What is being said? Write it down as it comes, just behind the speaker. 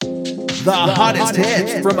The hottest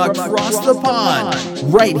hits from across the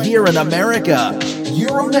pond, right here in America.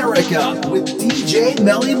 Euromerica with DJ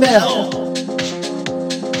Melly Mel.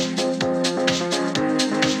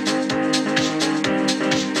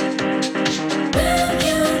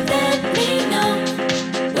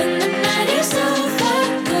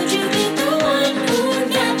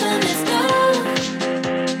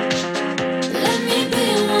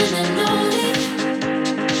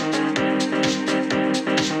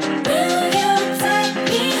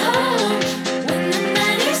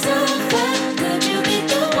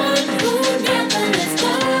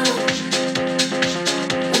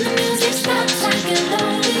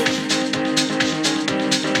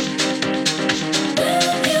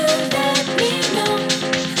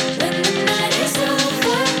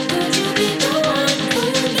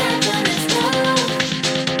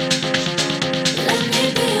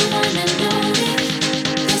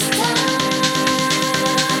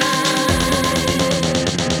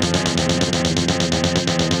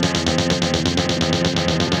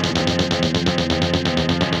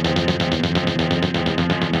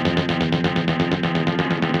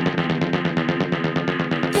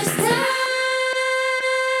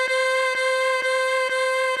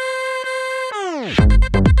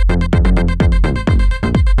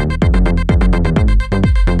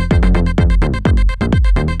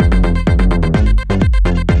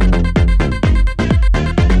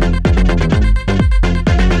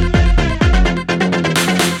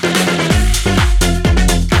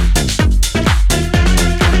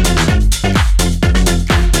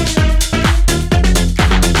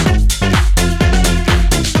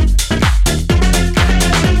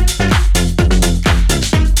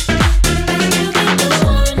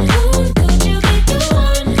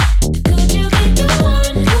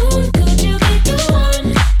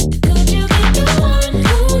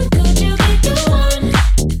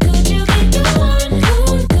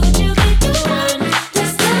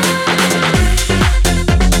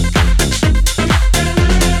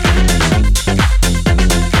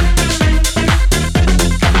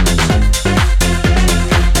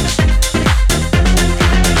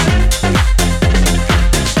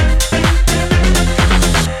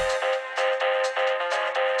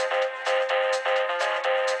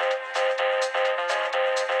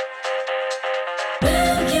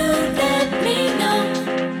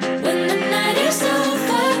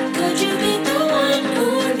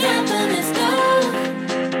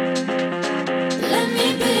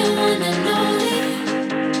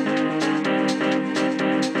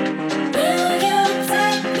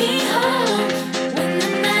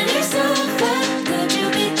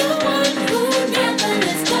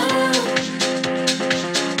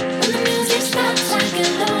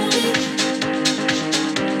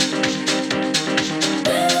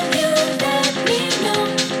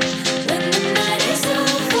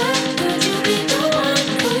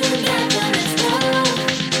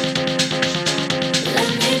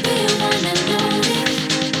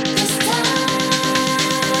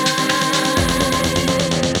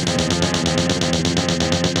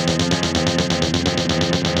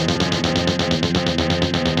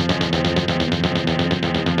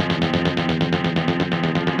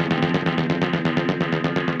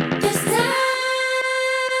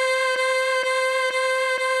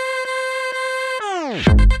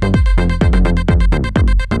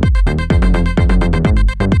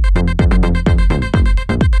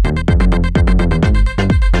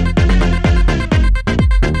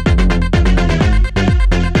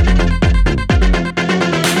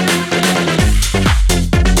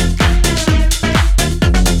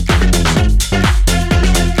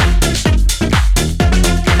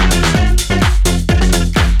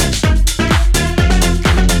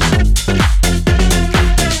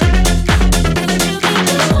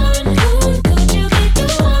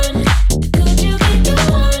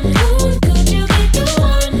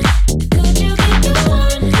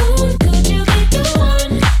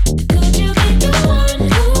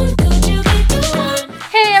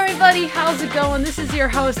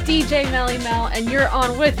 DJ Melly Mel, and you're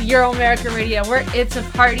on with Euromerica Radio, where it's a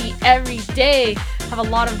party every day. Have a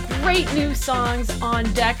lot of great new songs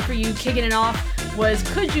on deck for you. Kicking it off was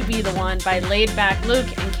Could You Be The One by Laid Back Luke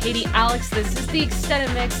and Katie Alex. This is the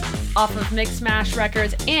extended mix off of Mix Smash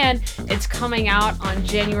Records, and it's coming out on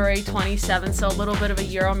January 27th, so a little bit of a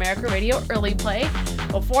Euromerica Radio early play.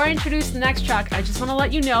 Before I introduce the next track, I just want to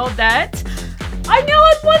let you know that I know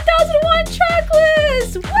it's 1001 track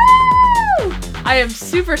list! Woo! I am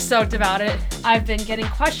super stoked about it. I've been getting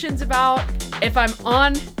questions about if I'm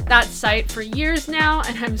on that site for years now,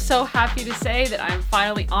 and I'm so happy to say that I'm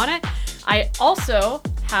finally on it. I also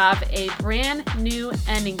have a brand new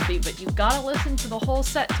ending theme, but you've got to listen to the whole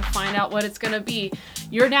set to find out what it's going to be.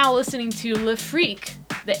 You're now listening to Le Freak,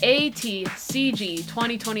 the ATCG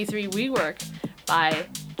 2023 rework by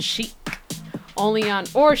Chic. Only on,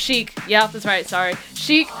 or Chic, yeah, that's right, sorry.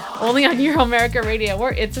 Chic, only on Euro America Radio,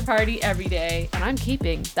 where it's a party every day. And I'm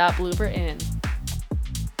keeping that blooper in.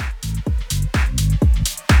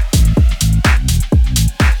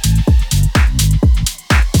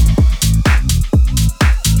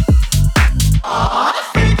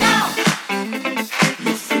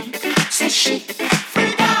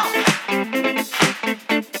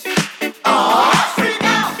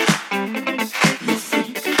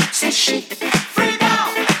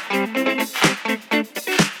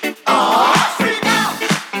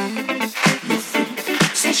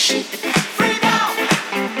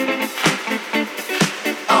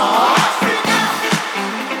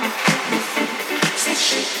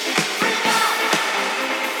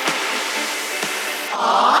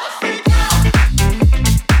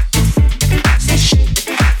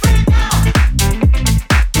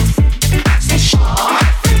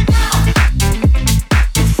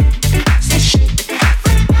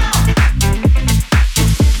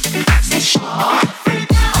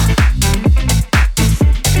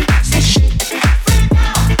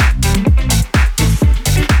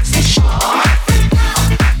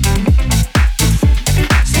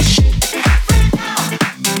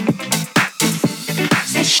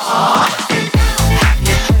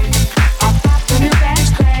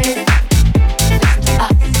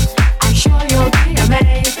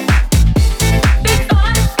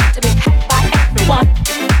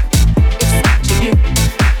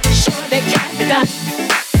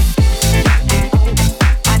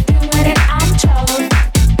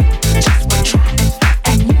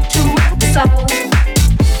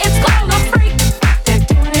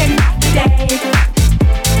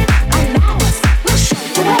 Allow us, we'll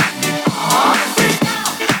show you what.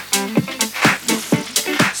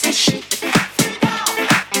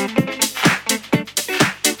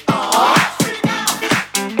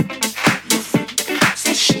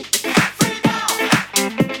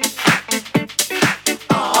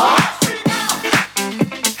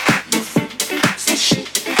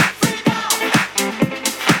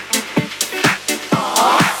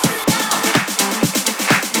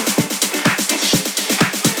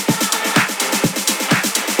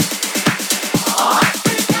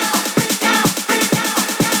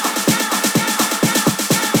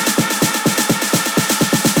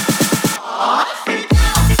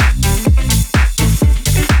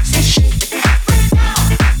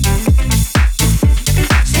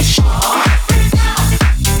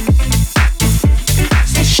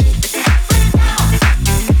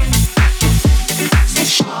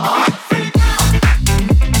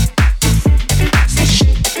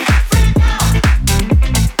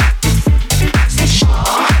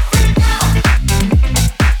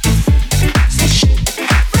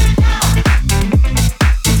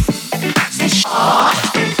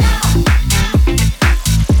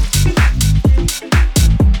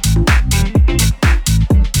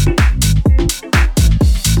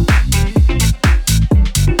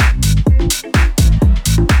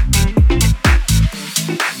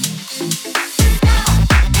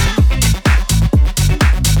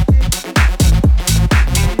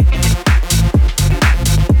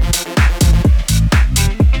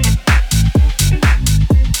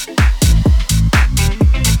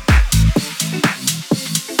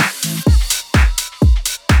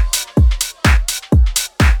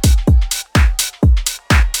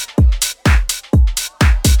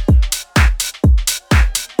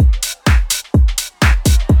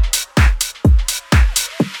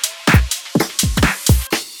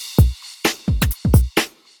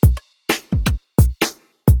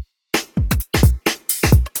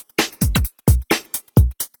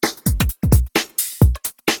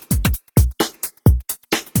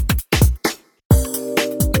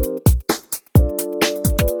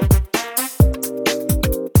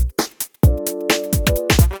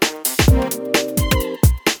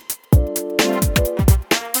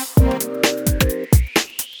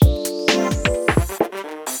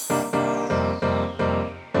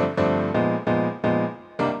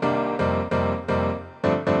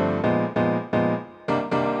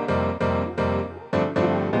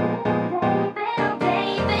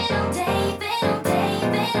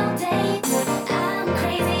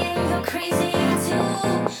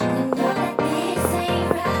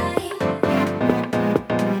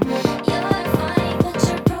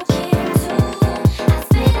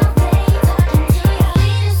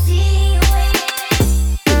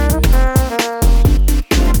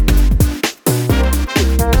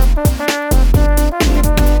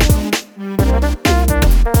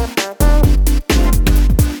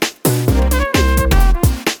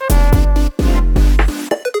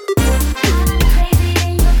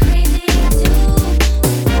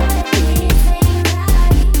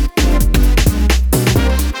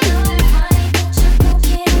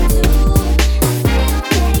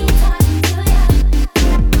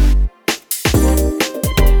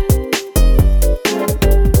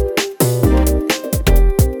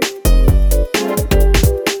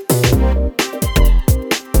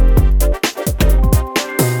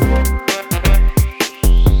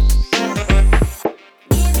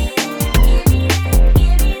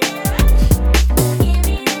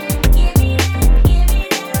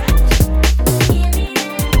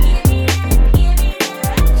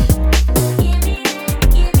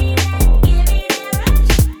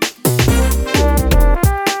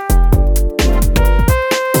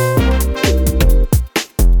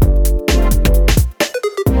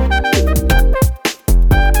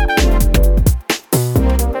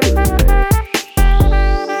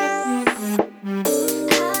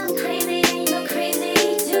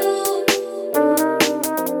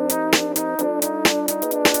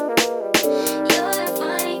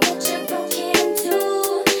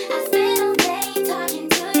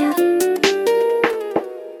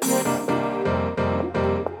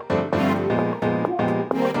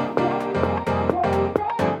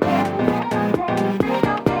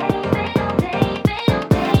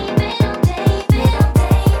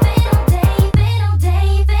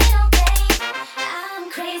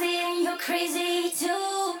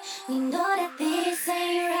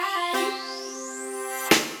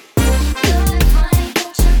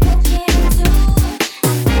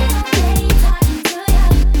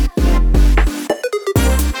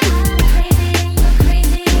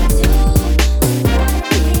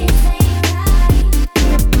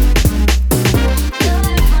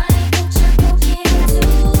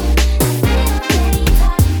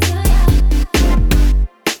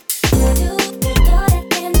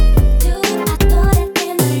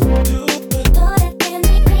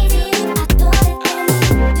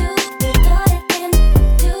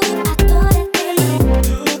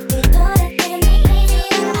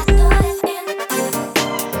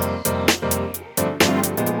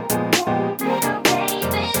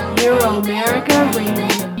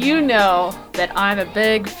 I'm a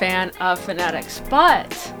big fan of Phonetics,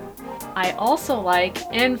 but I also like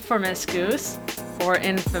Infamous Goose, or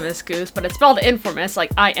Infamous Goose, but it's spelled Infamous,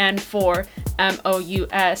 like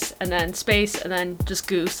IN4MOUS, and then space, and then just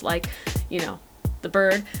Goose, like, you know, the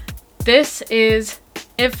bird. This is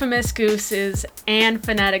Infamous Goose's and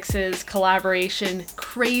Phonetics' collaboration,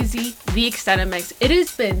 Crazy, the extended mix. It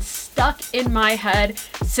has been stuck in my head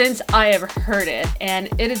since I have heard it, and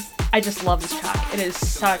I just love this track. It is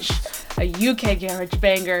such a UK garage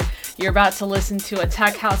banger. You're about to listen to a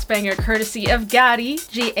tech house banger courtesy of Gaddi,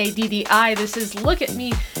 Gaddi. This is Look at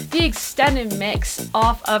Me, the extended mix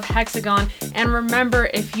off of Hexagon. And remember,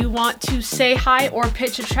 if you want to say hi or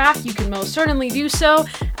pitch a track, you can most certainly do so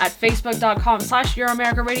at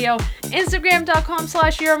facebook.com/EuroAmericaRadio,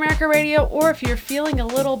 instagram.com/EuroAmericaRadio, or if you're feeling a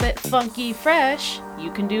little bit funky fresh,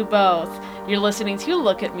 you can do both. You're listening to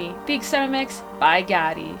Look at Me, the extended mix by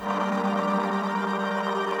Gaddi.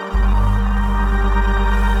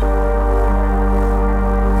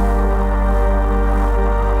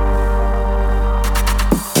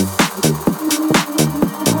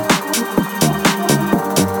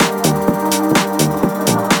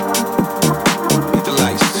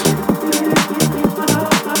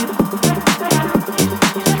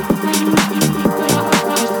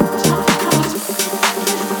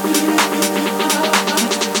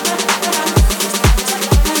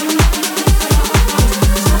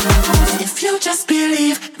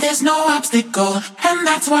 Obstacle, and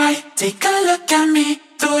that's why take a look at me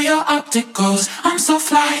through your opticals. I'm so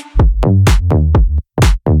fly.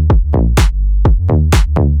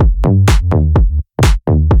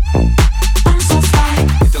 I'm so fly.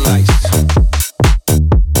 Hit the lights.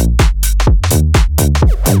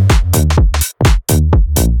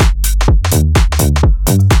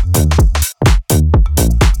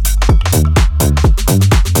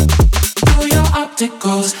 Through your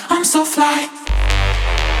opticals, I'm so fly.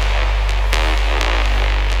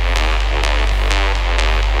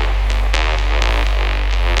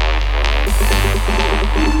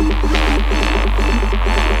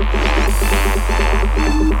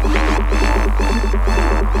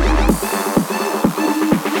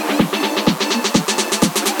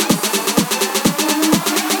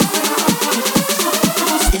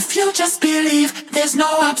 If you just believe, there's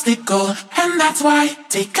no obstacle, and that's why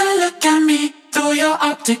take a look at me through your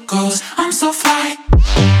opticals. I'm so fly.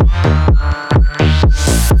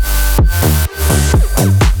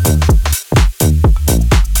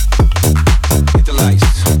 Hit the lights.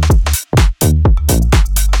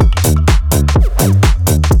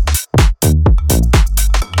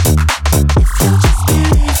 If you just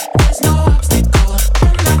believe, there's no obstacle,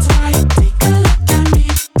 and that's why take a look at me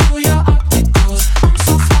through your opticals. I'm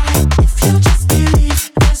so fly. If you just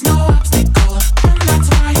believe, there's no obstacle, and that's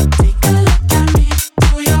why take a look at me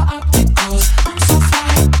through your opticals. I'm so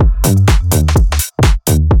fly.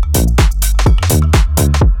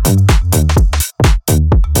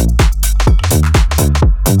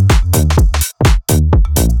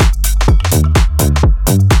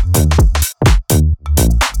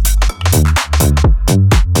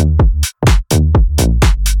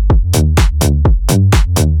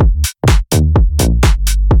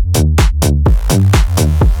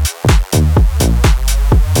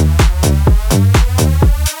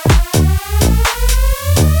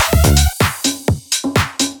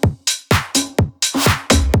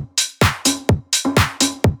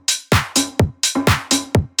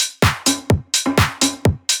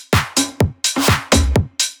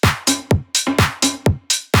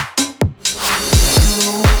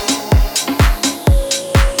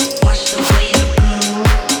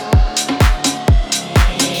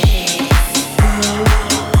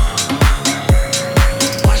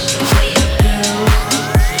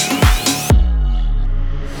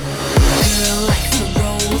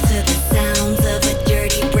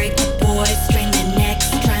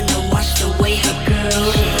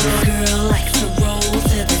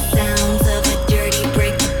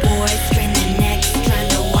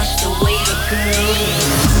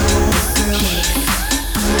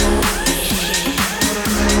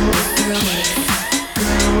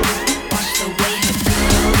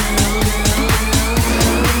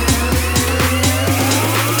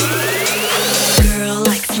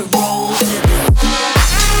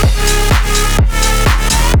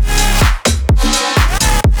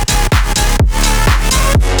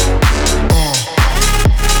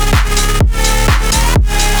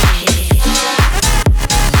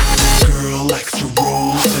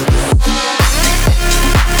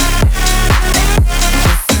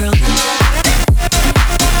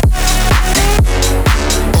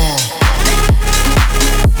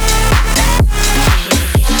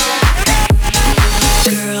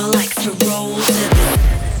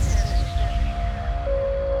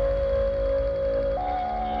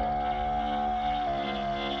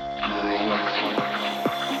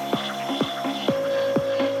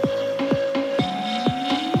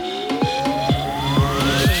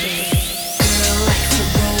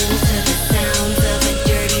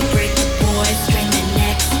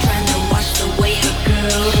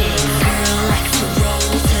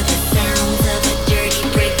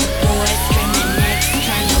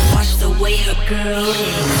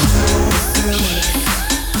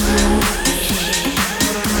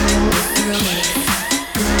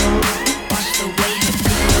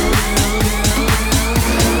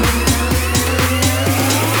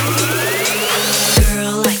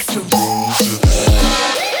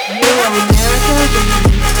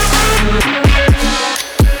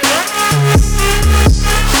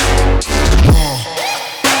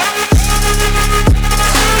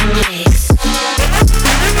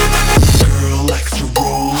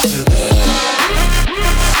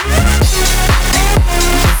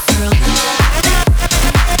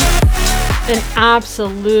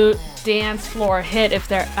 Absolute dance floor hit if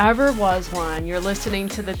there ever was one. You're listening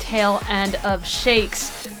to the tail end of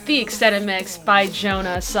Shakes, the extended mix by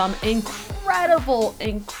Jonah. Some incredible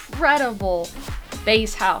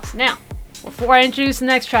bass house. Now, before I introduce the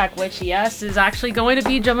next track, which yes is actually going to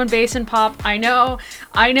be drum and bass and pop, I know,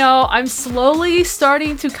 I'm slowly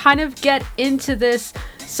starting to kind of get into this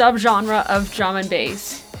subgenre of drum and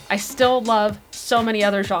bass. I still love so many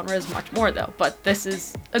other genres much more though, but this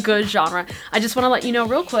is a good genre. I just want to let you know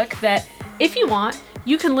real quick that if you want,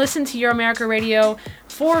 you can listen to Your America Radio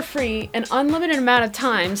for free an unlimited amount of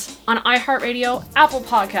times on iHeartRadio, Apple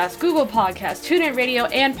Podcasts, Google Podcasts, TuneIn Radio,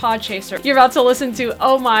 and Podchaser. You're about to listen to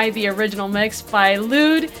Oh My, the original mix by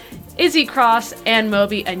Lude, Izzy Cross, and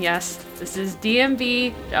Moby, and yes, this is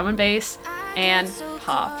DMB, drum and bass, and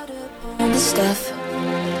pop.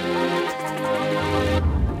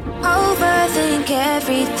 Overthink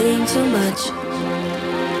everything too much,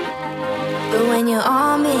 but when you're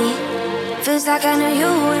on me, feels like I knew you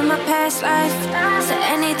in my past life. So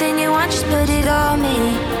anything you want, just put it on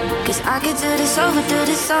me, 'cause I could do this over, do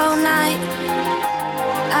this all night.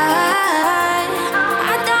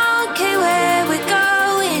 I don't care where we're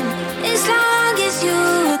going, as long as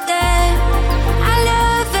you're there. I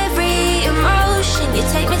love every emotion. You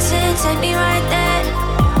take me right there.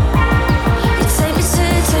 You take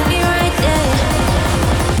me right there.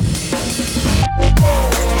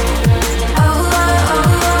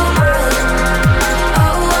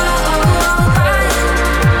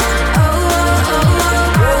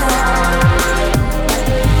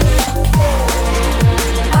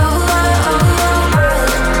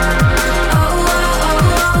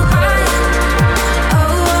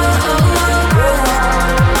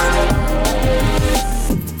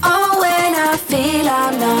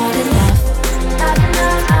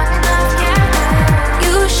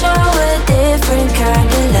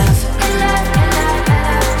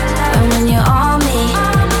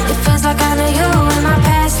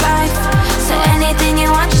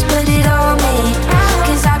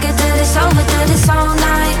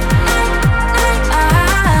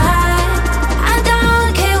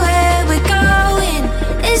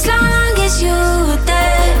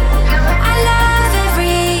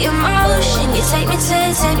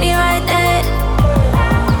 Take me right there.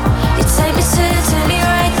 You take me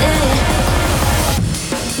right there.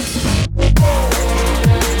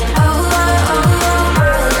 Oh, oh, oh,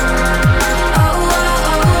 oh, my. Oh, oh,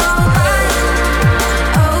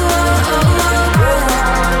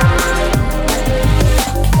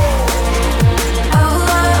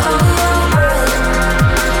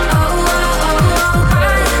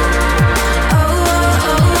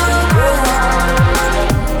 oh,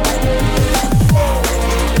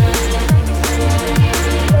 oh, my.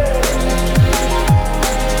 Oh,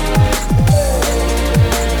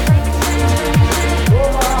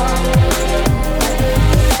 oh, oh, oh,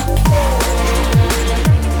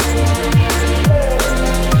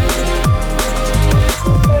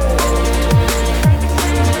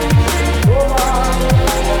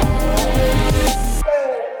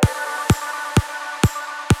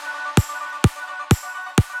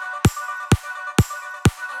 my.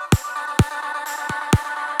 Oh, oh, oh, oh, my.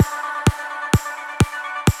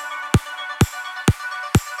 Oh, oh, oh, oh,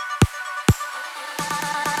 my.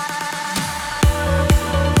 Oh,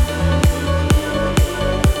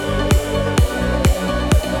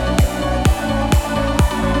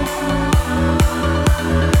 oh,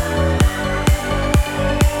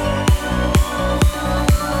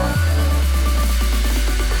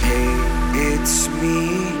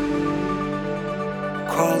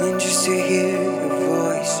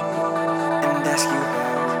 oh,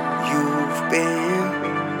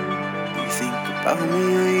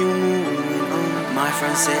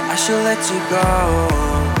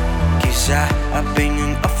 oh,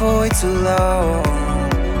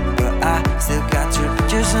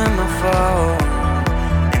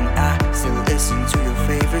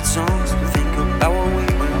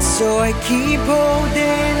 my.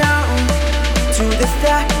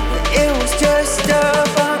 It was just a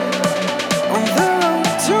bump on the road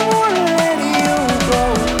to one radio.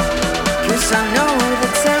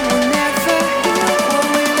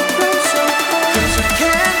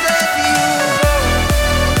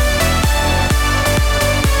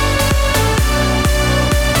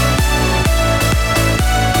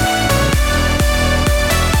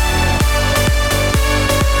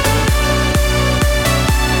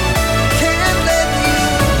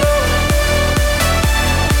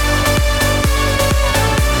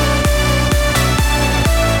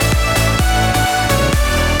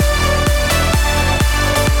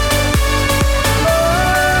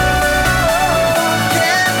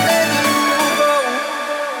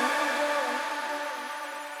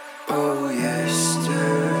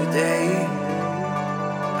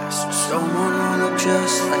 someone who looked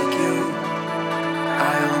just like you.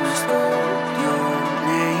 I almost wrote your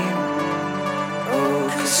name. Oh,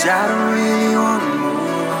 'cause I don't really wanna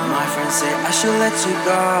move. My friends say I should let you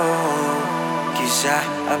go, 'cause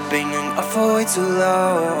I've been young for way too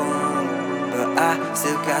long. But I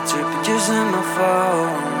still got your pictures on my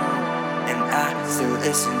phone, and I still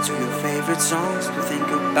listen to your favorite songs to think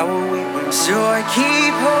about what we went. So I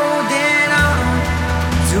keep holding on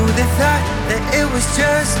to the thought that it was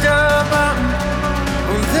just a bump.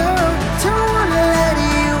 Although I don't wanna let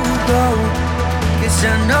you go, 'cause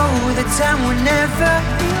I know the time will never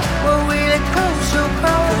heal what we let go so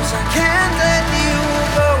cold. 'Cause I can't let you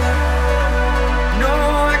go. No,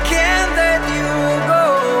 I can't let you go.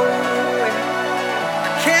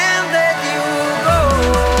 I can't let you go.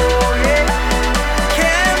 Yeah,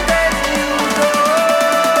 can't let you go.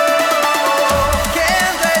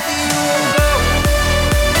 Can't let you go.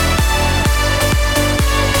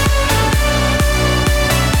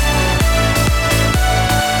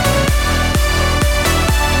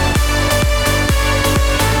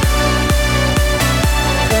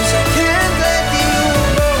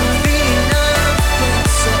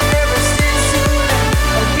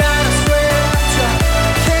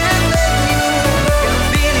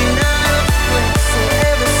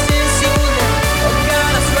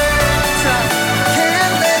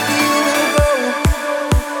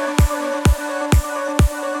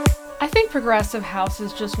 Progressive house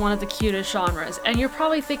is just one of the cutest genres, and you're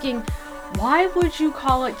probably thinking, why would you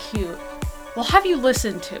call it cute? Well, have you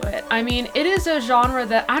listened to it? I mean, it is a genre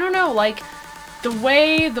that, I don't know, like the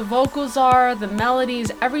way the vocals are, the melodies,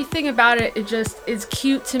 everything about it, it just is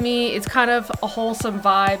cute to me. It's kind of a wholesome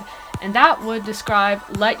vibe, and that would describe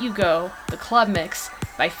Let You Go, the club mix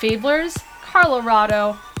by Fablers, Carlo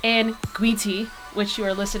Rado, and Guiti, which you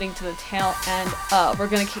are listening to the tail end of. We're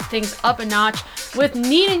gonna kick things up a notch with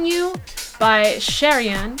Needin' You by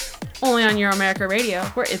Sharian, only on Euro America Radio,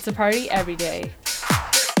 where it's a party every day.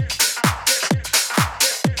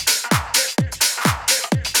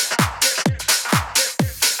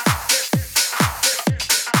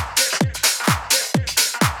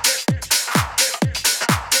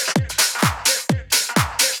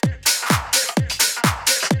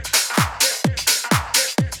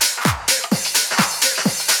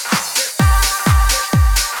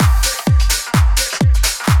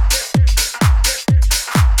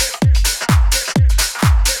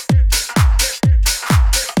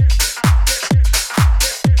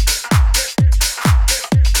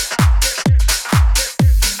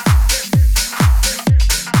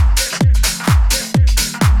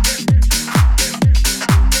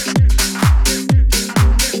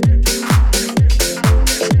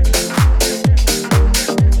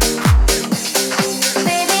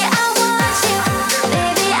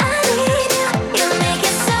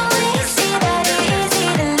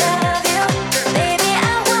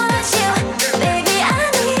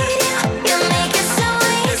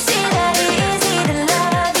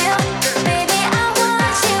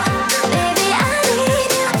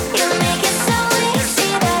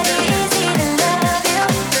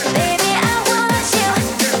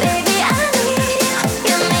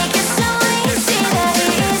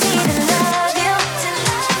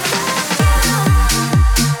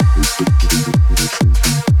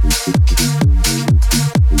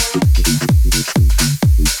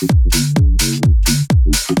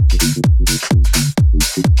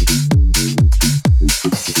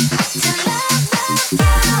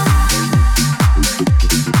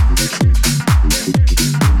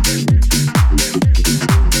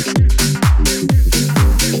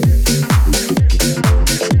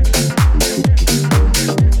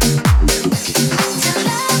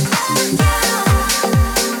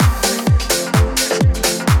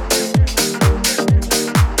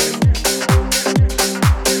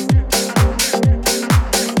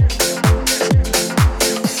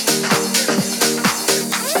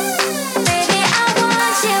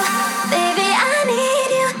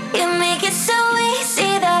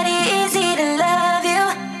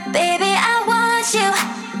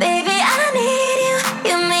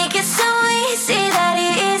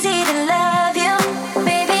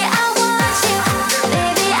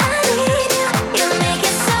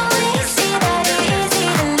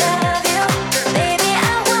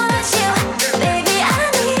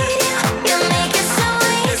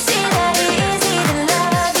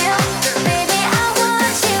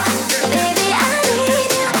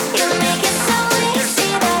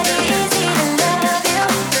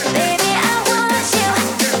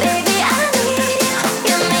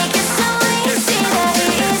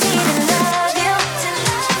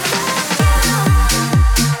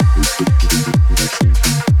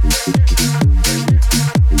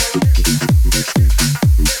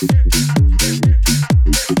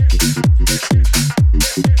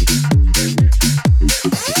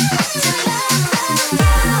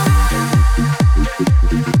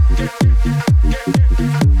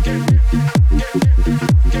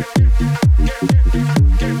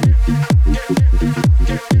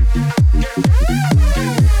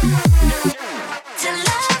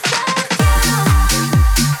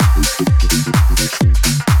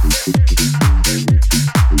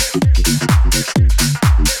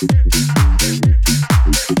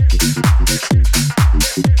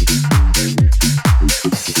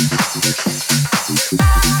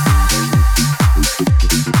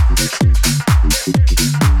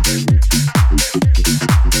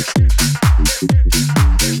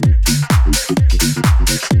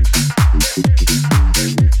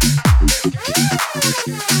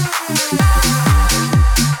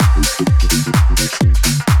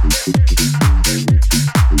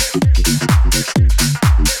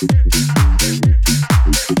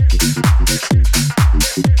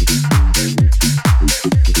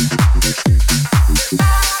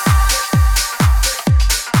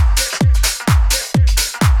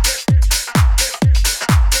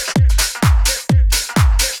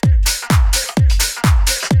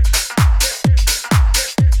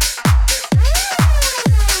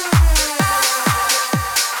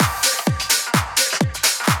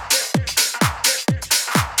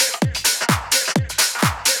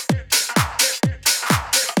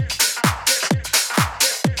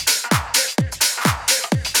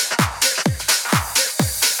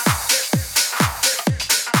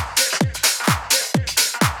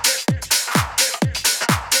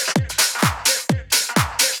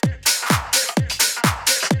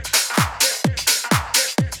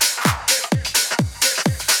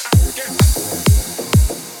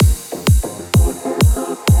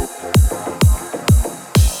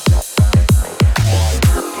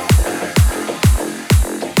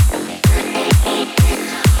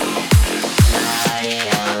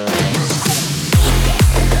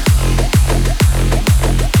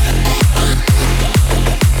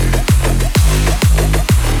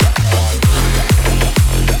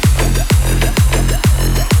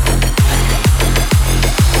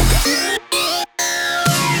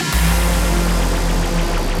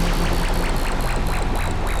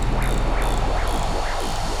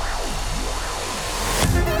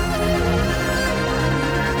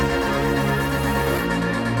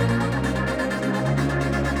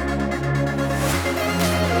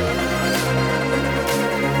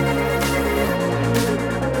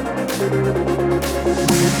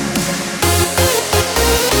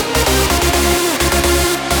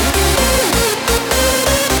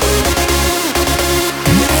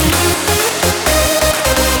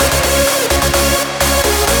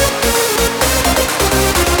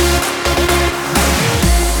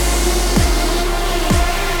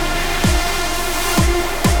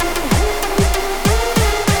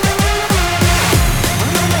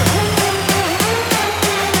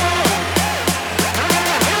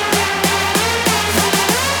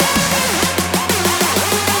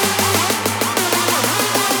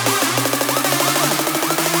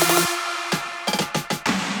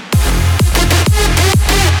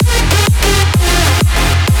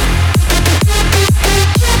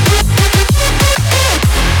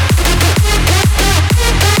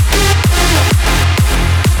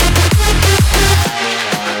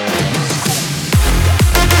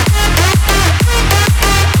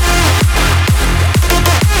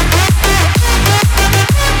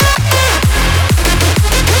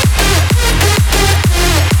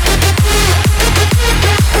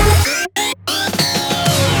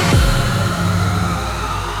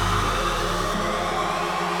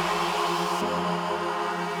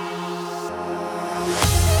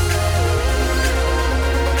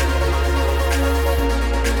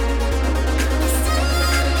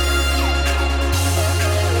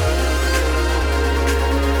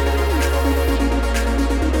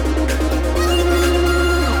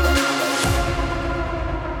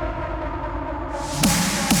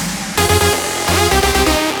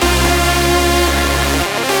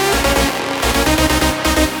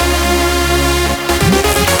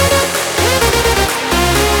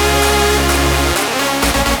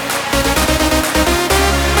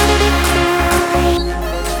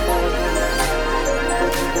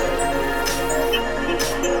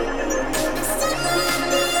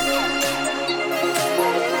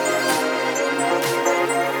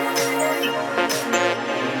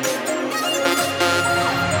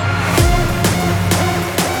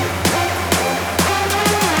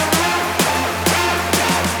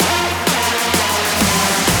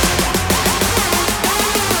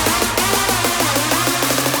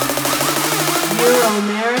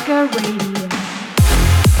 America Radio.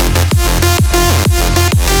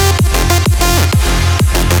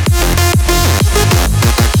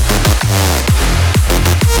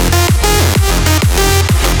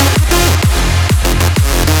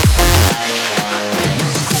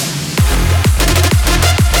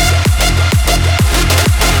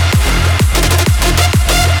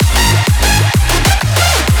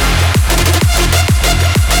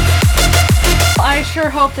 I sure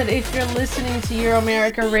hope that if you're listening to Euro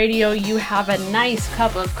America Radio, you have a nice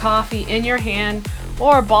cup of coffee in your hand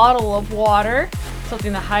or a bottle of water,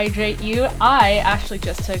 something to hydrate you. I actually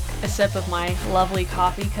just took a sip of my lovely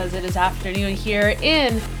coffee because it is afternoon here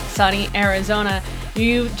in sunny Arizona.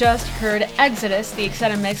 You just heard Exodus, the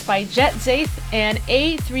extended mix by Jet Zaith and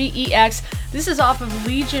A3EX. This is off of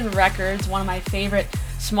Legion Records, one of my favorite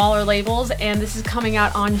smaller labels, and this is coming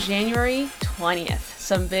out on January 20th.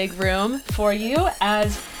 Some big room for you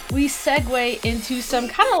as we segue into some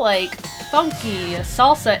kind of like funky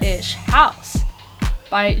salsa-ish house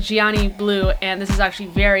by Gianni Blue, and this is actually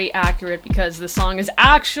very accurate because the song is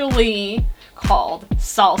actually called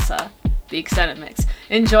Salsa, the extended mix.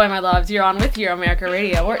 Enjoy, my loves. You're on with Euro America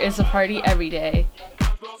Radio, where it's a party every day.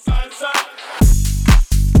 Salsa,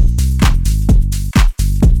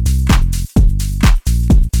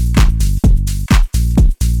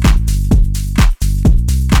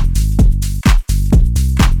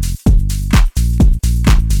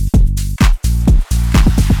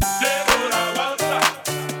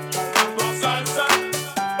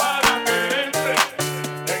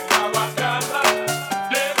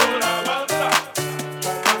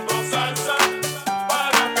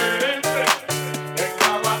 para que entre en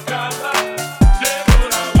la bacana.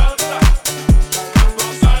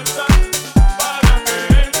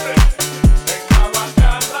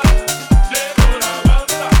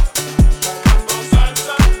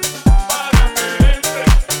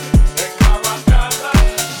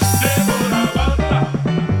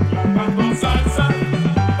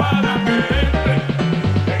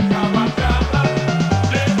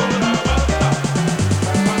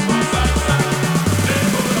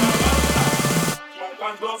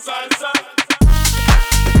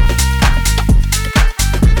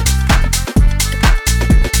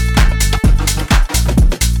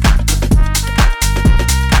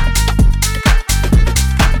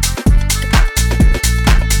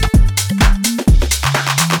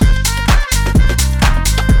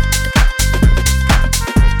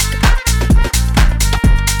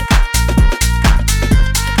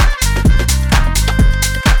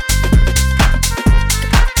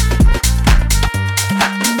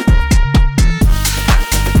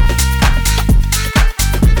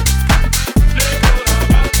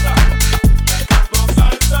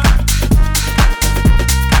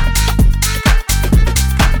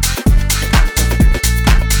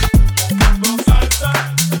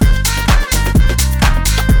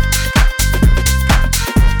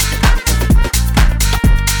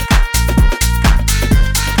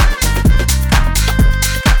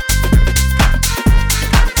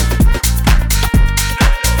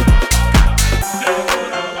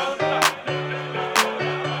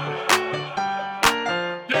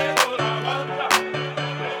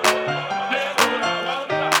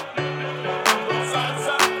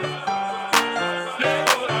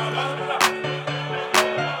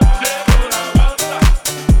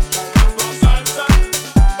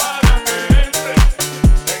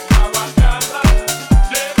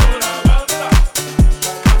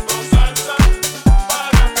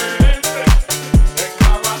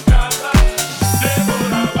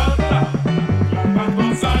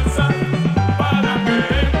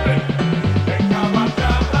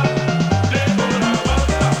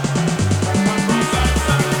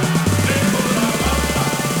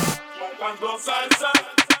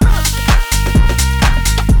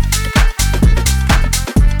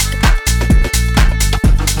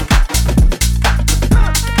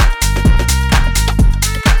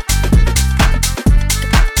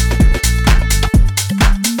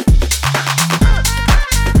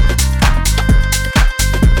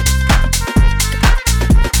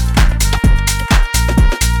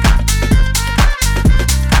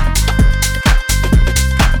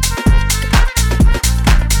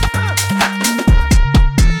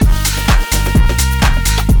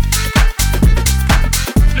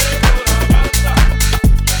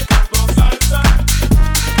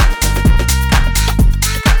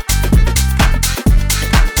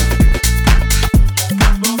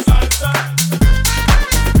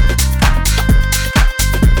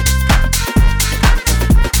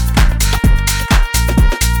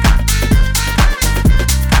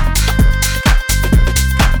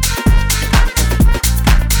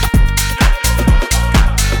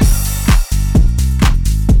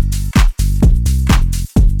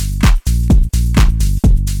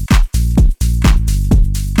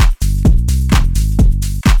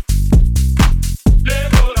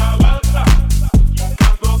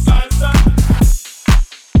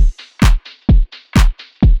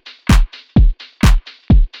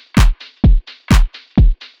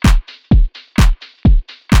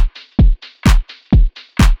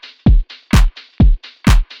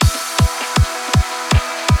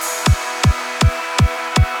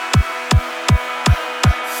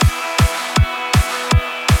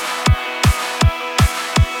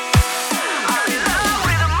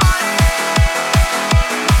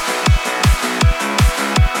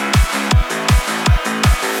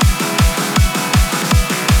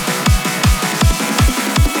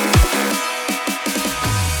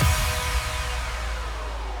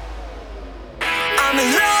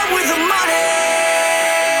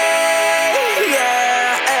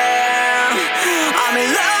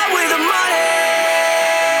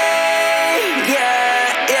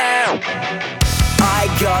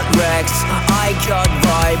 my gut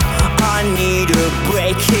vibe. I need a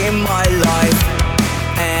break in my life,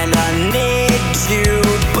 and I need you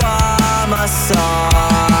by my side.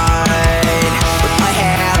 I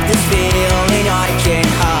have this feeling I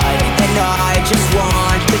can't hide, and I just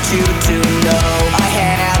want the two to know. I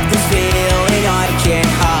have this feeling I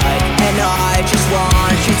can't hide, and I just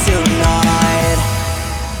want you tonight.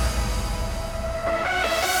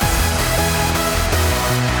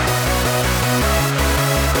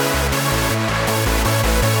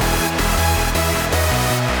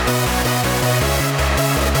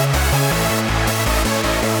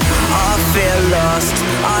 I feel lost,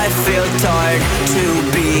 I feel tired to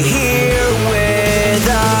be here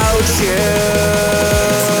without you.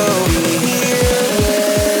 Here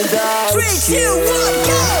without 3, 2, 1,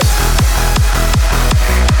 go!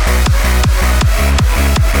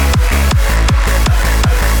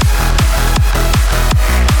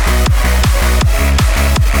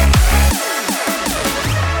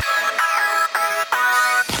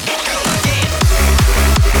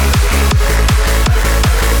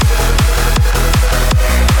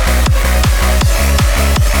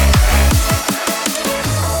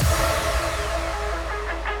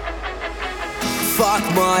 Fuck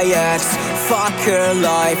my ex, fuck her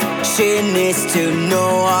life. She needs to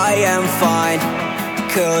know I am fine,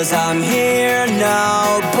 'cause I'm here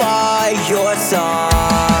now by your side.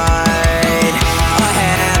 I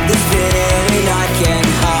have this feeling I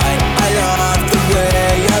can't hide. I love the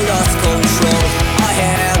way I lost control. I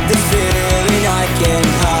have this feeling I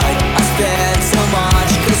can't hide. I spent so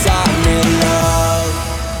much 'cause I'm in love.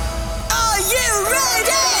 Are you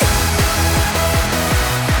ready?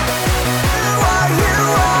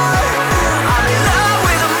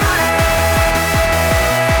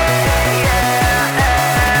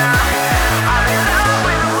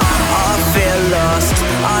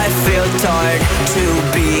 I feel tired to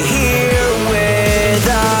be here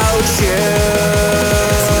without you.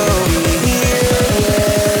 Here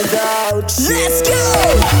without you. Let's go!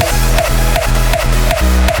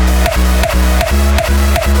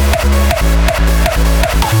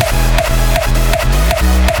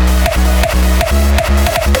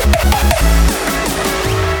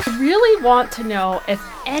 I really want to know if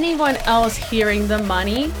anyone else hearing The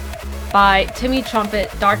Money by Timmy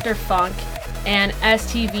Trumpet, Dr. Funk, and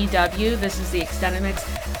STVW. This is the extended mix.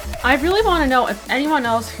 I really want to know if anyone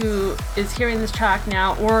else who is hearing this track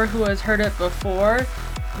now or who has heard it before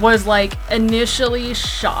was like initially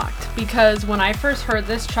shocked, because when I first heard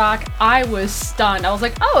this track, I was stunned. I was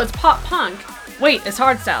like, oh, it's pop punk. Wait, it's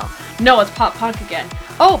hardstyle. No, it's pop punk again.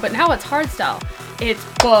 Oh, but now it's hardstyle. It's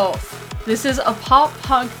both. This is a pop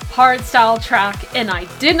punk hardstyle track, and I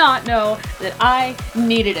did not know that I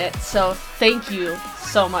needed it. So thank you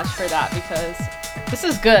so much for that, because this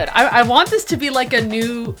is good. I want this to be like a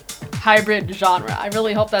new hybrid genre. I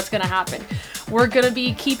really hope that's gonna happen. We're gonna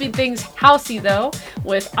be keeping things housey though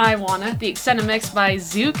with I Wanna, the extended mix by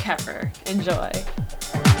Zookeeper. Enjoy.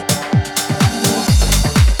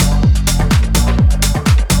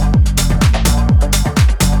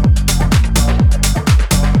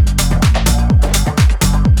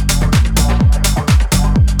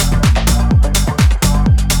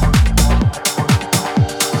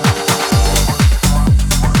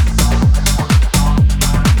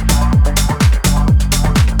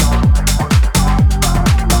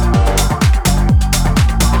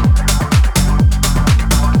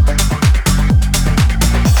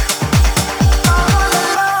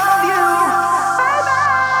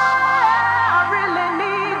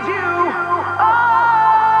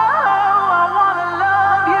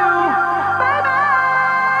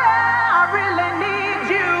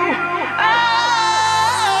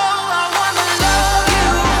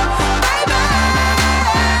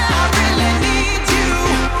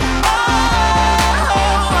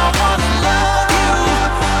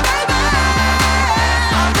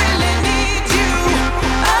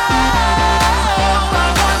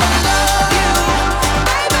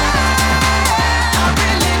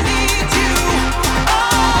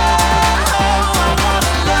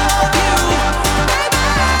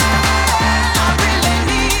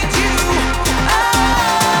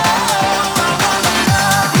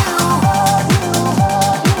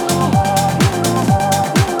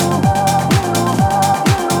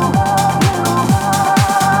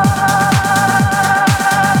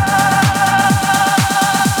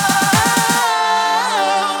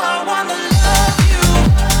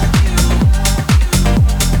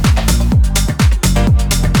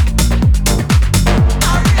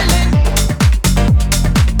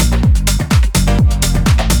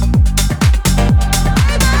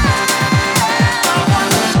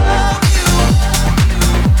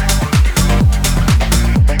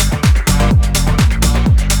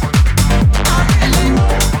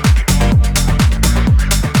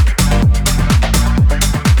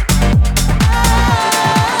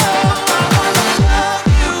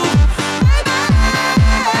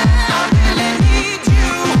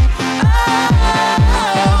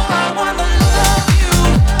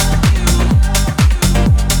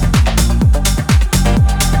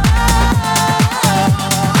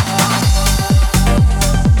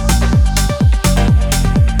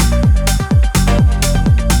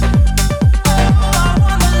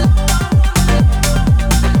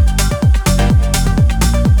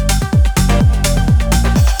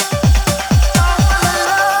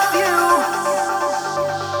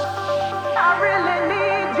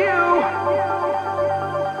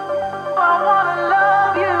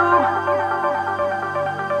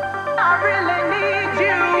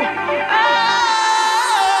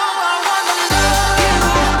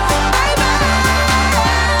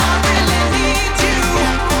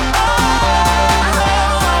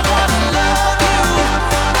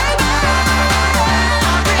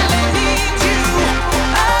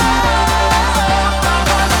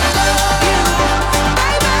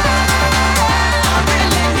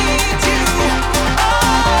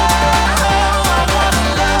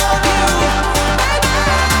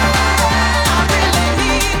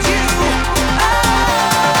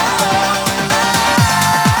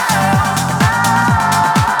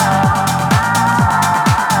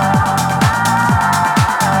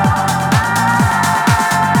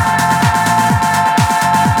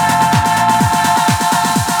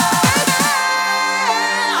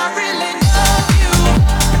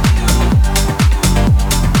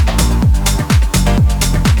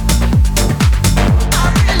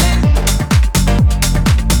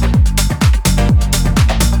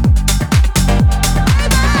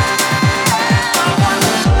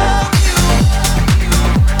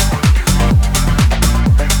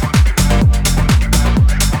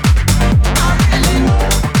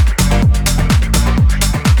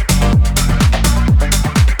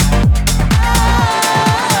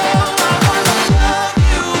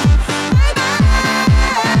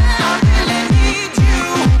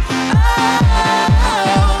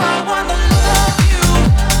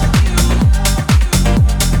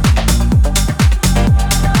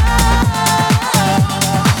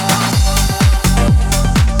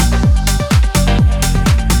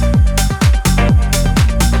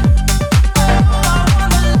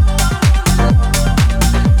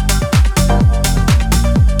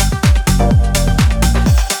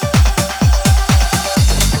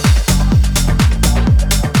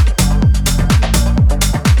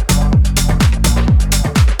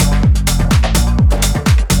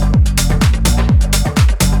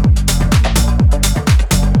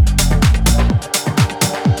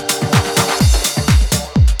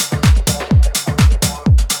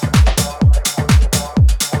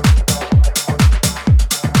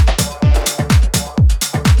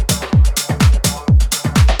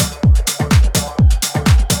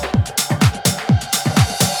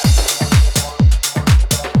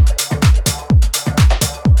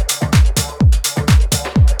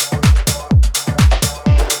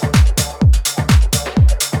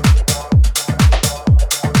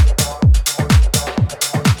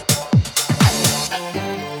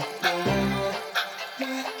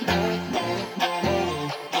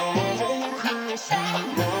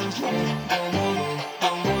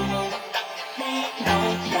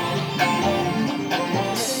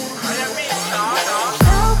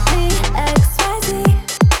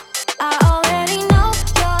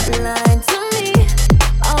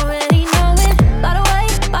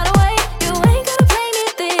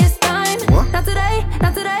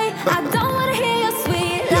 way. I don't wanna hear your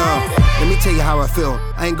sweet lies. Let me tell you how I feel.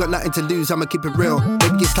 I ain't got nothing to lose, I'ma keep it real.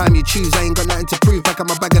 Maybe it's time you choose, I ain't got nothing to prove. Back on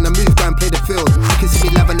my bag and I move, go and play the field. You can see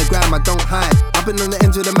me live on the gram, I don't hide. I've been on the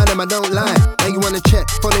ends with the man and I don't lie. Now you wanna check,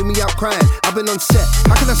 follow me out crying. I've been on set,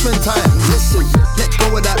 how can I spend time? Listen, let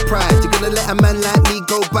go of that pride. You're gonna let a man like me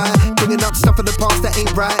go by, bringing up stuff of the past that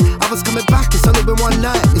ain't right. I was coming back, it's only been one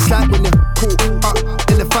night. It's like when you're caught up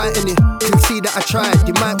in the fight and you can see that I tried.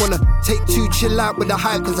 You might wanna take two, chill out with the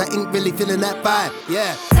hype, cause I ain't really feeling that vibe,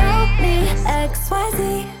 yeah. Tell me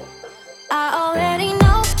XYZ. I already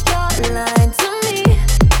know you're lying to me.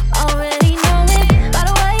 Already know it.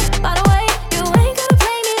 By the way, you ain't gonna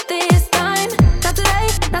play me this time. Not today,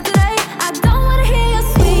 not today. I don't wanna hear your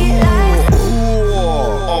sweet lies.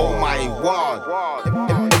 Oh my word.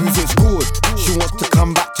 Everything's good. She wants to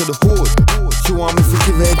come back to the hood. She want me to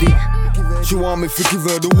give her the. She want me to give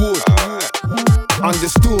her the wood.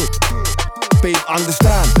 Understood. Babe,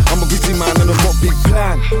 understand. I'm a busy man and I've got big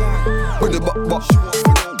plan. But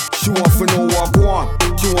she want to know what I want.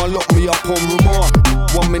 She want to lock me up on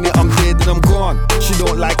remand. 1 minute I'm dead and I'm gone. She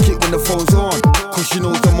don't like it when the phone's on, cause she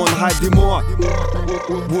knows I'm on high demand.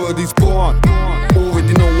 Word is born.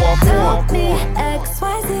 Already know what I want. Tell me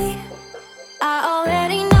XYZ. I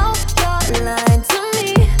already know you're lying to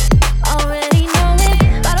me. Already know it.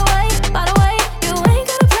 By the way, you ain't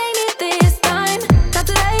gonna play me this time. Not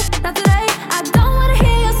today, not today. I don't wanna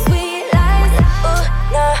hear your sweet lies.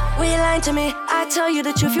 Nah, we lying to me. I tell you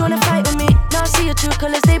the truth, you wanna fight with me. Now I see your true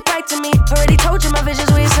colors, they bright to me. Already told you my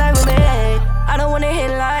vision's where you side with me. I don't wanna hear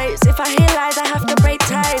lies. If I hear lies, I have to break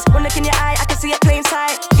ties. One look in your eye, I can see it plain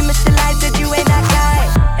sight. You missed the lies, said you ain't that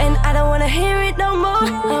guy. And I don't wanna hear it no more.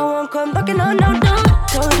 I won't come knocking on no door.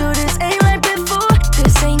 Told you this ain't like before.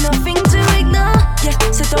 This ain't nothing to ignore. Yeah,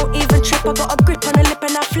 so don't even trip. I got a grip on the lip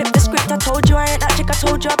and I flip the script. I told you I ain't that chick. I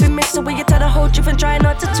told you I've been missing. Will you tell the whole truth and try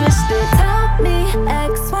not to twist it? Tell me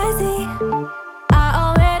XYZ. I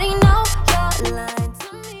already know you're lying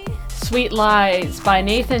to me. Sweet Lies by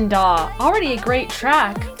Nathan Daw. Already a great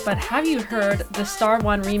track, but have you heard the Star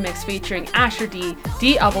One remix featuring Asher D,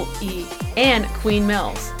 D-E-E, and Queen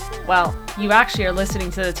Mills? Well, you actually are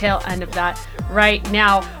listening to the tail end of that right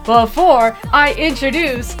now before I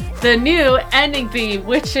introduce the new ending theme,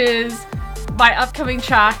 which is my upcoming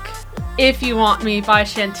track, If You Want Me by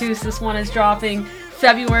Chanteuse. This one is dropping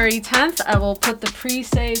February 10th. I will put the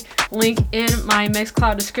pre-save link in my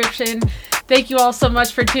Mixcloud description. Thank you all so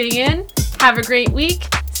much for tuning in. Have a great week.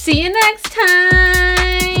 See you next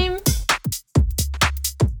time.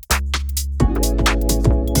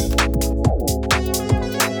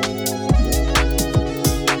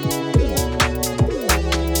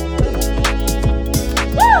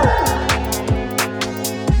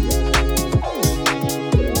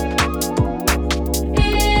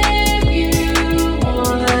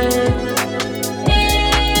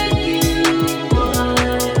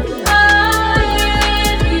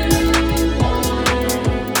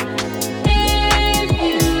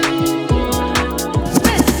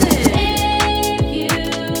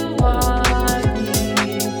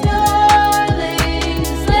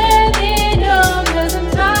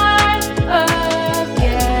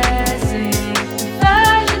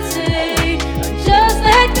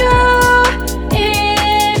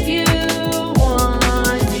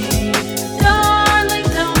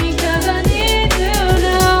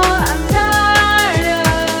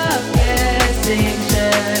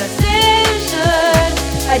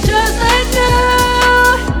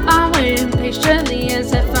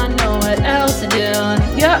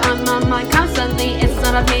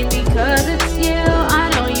 not a pain because it's you. I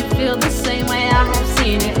know you feel the same way. I have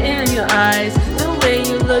seen it in your eyes. The way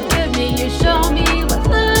you look at me, you show me what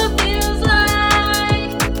love feels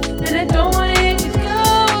like. And I don't want it to go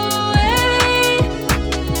away.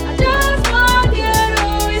 I just want you to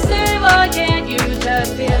receive. Why can't you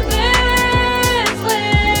just feel this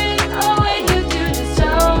way? Oh, when you do, just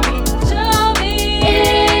show me.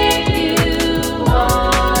 If you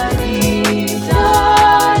want me,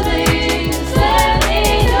 darling, just let me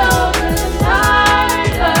know. 'Cause I'm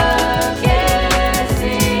tired of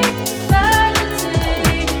guessing,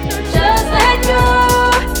 fantasy. Just let go.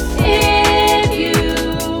 If you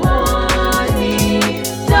want me,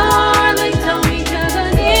 darling, tell me 'cause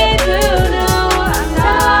I need to know. I'm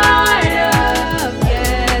tired of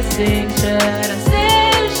guessing. Should I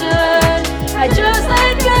stay? Should I just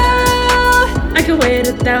let go? I could wait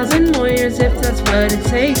 1,000 more years if that's what it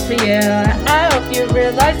takes for you. I hope you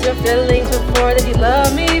realize your feelings before that you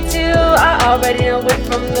love me too. I already know it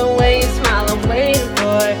from the way you smile. I'm waiting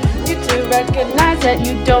for you to recognize that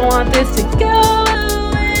you don't want this to go